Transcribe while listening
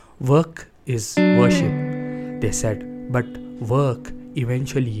Work is worship, they said, but work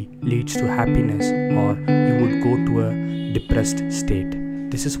eventually leads to happiness, or you would go to a depressed state.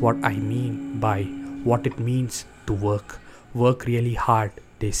 This is what I mean by what it means to work. Work really hard,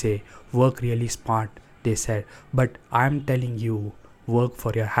 they say. Work really smart, they said. But I'm telling you, work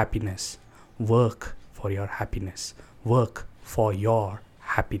for your happiness. Work for your happiness. Work for your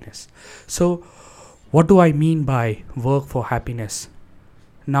happiness. So, what do I mean by work for happiness?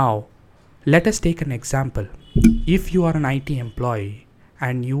 Now, let us take an example. If you are an IT employee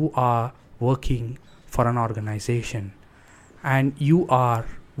and you are working for an organization and you are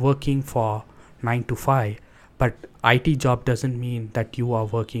working for 9 to 5, but IT job doesn't mean that you are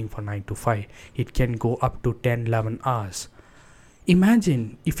working for 9 to 5. It can go up to 10, 11 hours.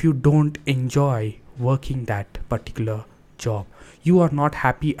 Imagine if you don't enjoy working that particular job. You are not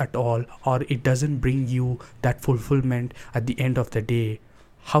happy at all, or it doesn't bring you that fulfillment at the end of the day.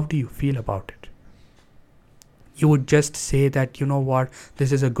 How do you feel about it? You would just say that, you know what,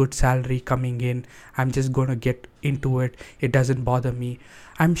 this is a good salary coming in, I'm just going to get into it, it doesn't bother me.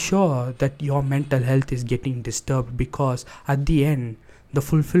 I'm sure that your mental health is getting disturbed because at the end, the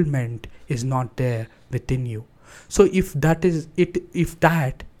fulfillment is not there within you. So if that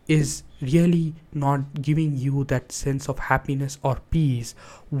is really not giving you that sense of happiness or peace,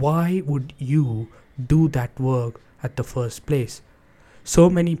 why would you do that work at the first place?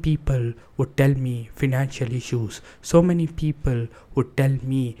 So many people would tell me financial issues. So many people would tell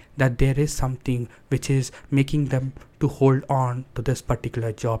me that there is something which is making them to hold on to this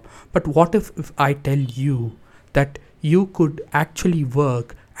particular job. But what if I tell you that you could actually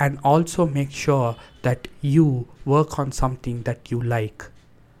work and also make sure that you work on something that you like?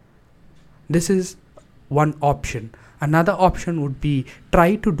 This is one option. Another option would be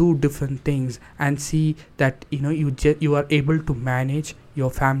try to do different things and see that you are able to manage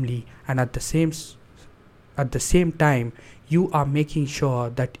your family, and at the same time you are making sure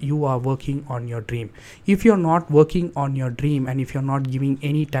that you are working on your dream. If you're not working on your dream and if you're not giving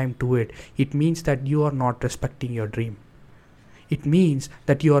any time to it, it means that you are not respecting your dream. It means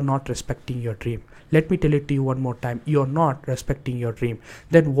that you are not respecting your dream. Let me tell it to you one more time. You are not respecting your dream.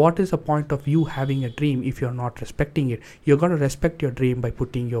 Then what is the point of you having a dream if you're not respecting it? You're going to respect your dream by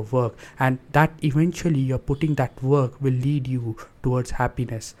putting your work, and that eventually you're putting that work will lead you towards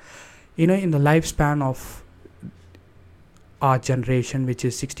happiness. In the lifespan of our generation, which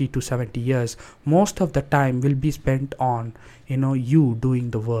is 60 to 70 years, most of the time will be spent on you doing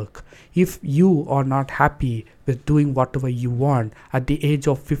the work. If you are not happy with doing whatever you want at the age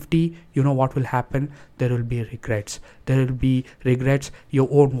of 50, you know what will happen? There will be regrets. Your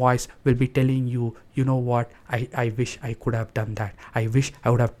own voice will be telling you, you know what, I wish I could have done that. I wish I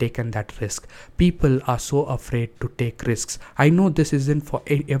would have taken that risk. People are so afraid to take risks. I know this isn't for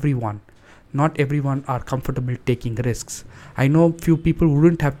everyone. Not everyone are comfortable taking risks. I know few people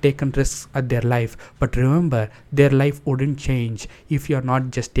wouldn't have taken risks at their life, but remember, their life wouldn't change if you're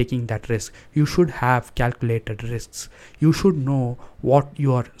not just taking that risk. You should have calculated risks. You should know what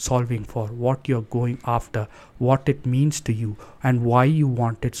you are solving for, what you're going after, what it means to you, and why you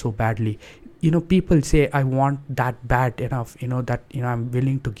want it so badly. People say, I want that bad enough, that I'm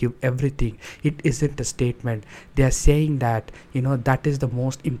willing to give everything. It isn't a statement. They are saying that that is the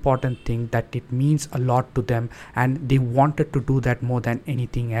most important thing, that it means a lot to them, and they wanted to do that more than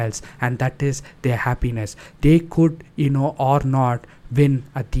anything else, and that is their happiness. They could or not win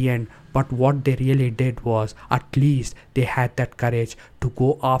at the end, but what they really did was, at least they had that courage to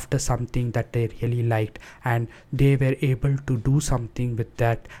go after something that they really liked, and they were able to do something with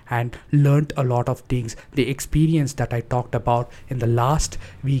that and learned a lot of things. The experience that I talked about in the last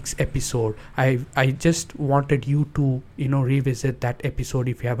week's episode, I just wanted you to revisit that episode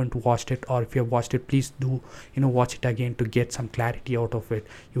if you haven't watched it, or if you have watched it, please do watch it again to get some clarity out of it.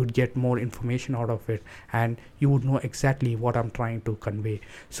 You would get more information out of it, and you would know exactly what I'm trying to convey.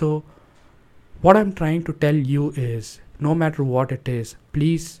 So what I'm trying to tell you is, no matter what it is,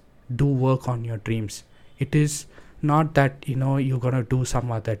 please do work on your dreams. It is not that you're gonna do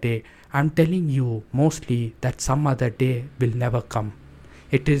some other day. I'm telling you mostly that some other day will never come.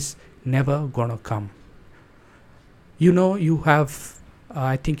 It is never gonna come. You have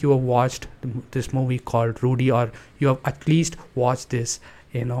I think you have watched this movie called Rudy, or you have at least watched this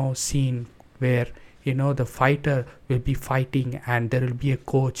scene where the fighter will be fighting and there will be a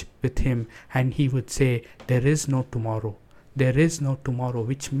coach with him, and he would say, there is no tomorrow,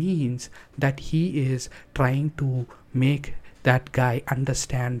 which means that he is trying to make that guy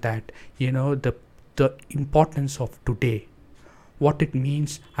understand that the importance of today, what it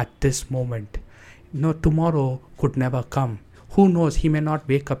means at this moment. Tomorrow could never come. Who knows, he may not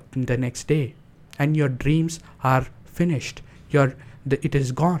wake up the next day, and your dreams are finished. It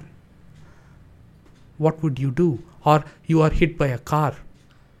is gone. What would you do? Or you are hit by a car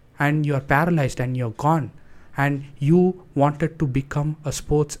and you are paralyzed and you're gone, and you wanted to become a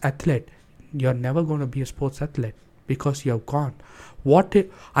sports athlete. You're never going to be a sports athlete because you're gone.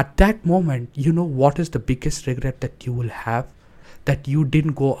 At that moment, what is the biggest regret that you will have? That you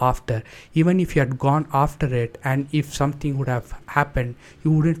didn't go after. Even if you had gone after it, and if something would have happened,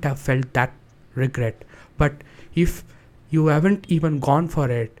 you wouldn't have felt that regret. But if you haven't even gone for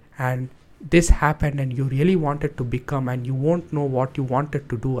it, and this happened and you really wanted to become, and you won't know what you wanted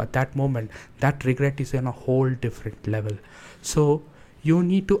to do at that moment, that regret is on a whole different level. So you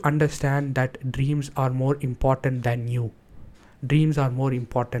need to understand that dreams are more important than you. Dreams are more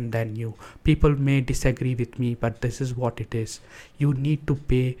important than you. People may disagree with me, but this is what it is. You need to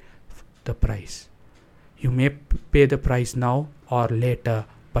pay the price. You may pay the price now or later,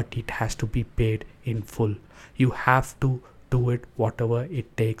 but it has to be paid in full. You have to do it whatever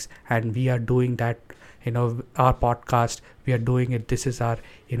it takes, and we are doing that. Our podcast, we are doing it. This is our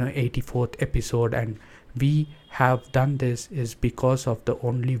 84th episode, and we have done this is because of the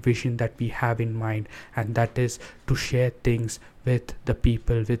only vision that we have in mind, and that is to share things with the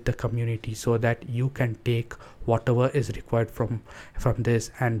people, with the community, so that you can take whatever is required from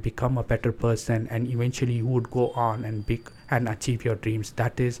this and become a better person, and eventually you would go on and achieve your dreams.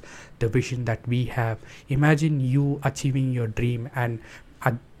 That is the vision that we have. Imagine you achieving your dream, and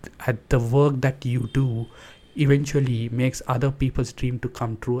at the work that you do eventually makes other people's dream to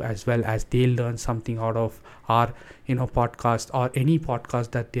come true, as well as they learn something out of our podcast or any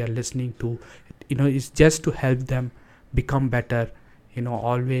podcast that they are listening to. It's just to help them become better.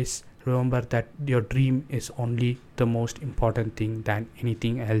 Always remember that your dream is only the most important thing than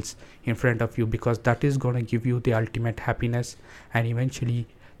anything else in front of you, because that is going to give you the ultimate happiness and eventually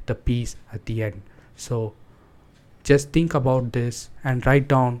the peace at the end. So just think about this and write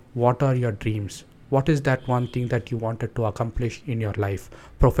down, what are your dreams? What is that one thing that you wanted to accomplish in your life?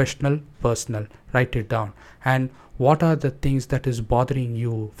 Professional, personal, write it down. And what are the things that is bothering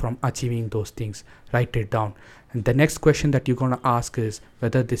you from achieving those things? Write it down. And the next question that you're going to ask is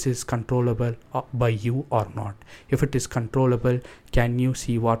whether this is controllable by you or not. If it is controllable, can you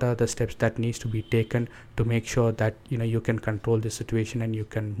see what are the steps that needs to be taken to make sure that you can control the situation and you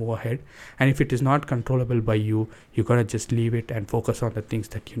can move ahead? And if it is not controllable by you, you're going to just leave it and focus on the things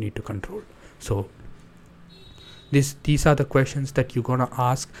that you need to control. So these are the questions that you're gonna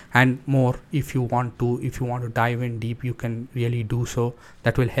ask, and more. If you want to dive in deep, you can really do so.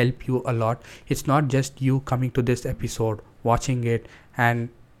 That will help you a lot. It's not just you coming to this episode, watching it, and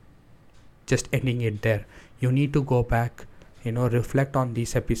just ending it there. You need to go back, reflect on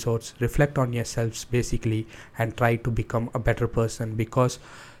these episodes, reflect on yourselves basically, and try to become a better person, because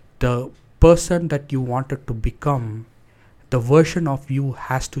the person that you wanted to become, the version of you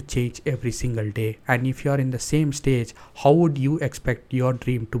has to change every single day. And if you are in the same stage, how would you expect your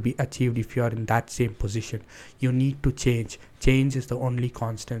dream to be achieved if you are in that same position? You need to change. Change is the only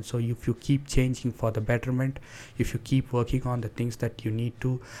constant. So if you keep changing for the betterment, if you keep working on the things that you need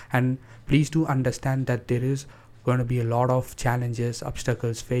to, and please do understand that there is going to be a lot of challenges,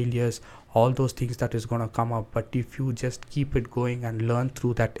 obstacles, failures, all those things that is going to come up. But if you just keep it going and learn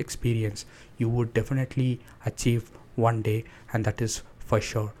through that experience, you would definitely achieve one day, and that is for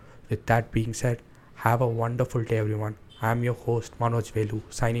sure. With that being said, have a wonderful day, everyone. I am your host Manoj Velu,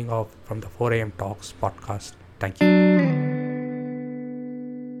 signing off from the 4am Talks podcast. Thank you.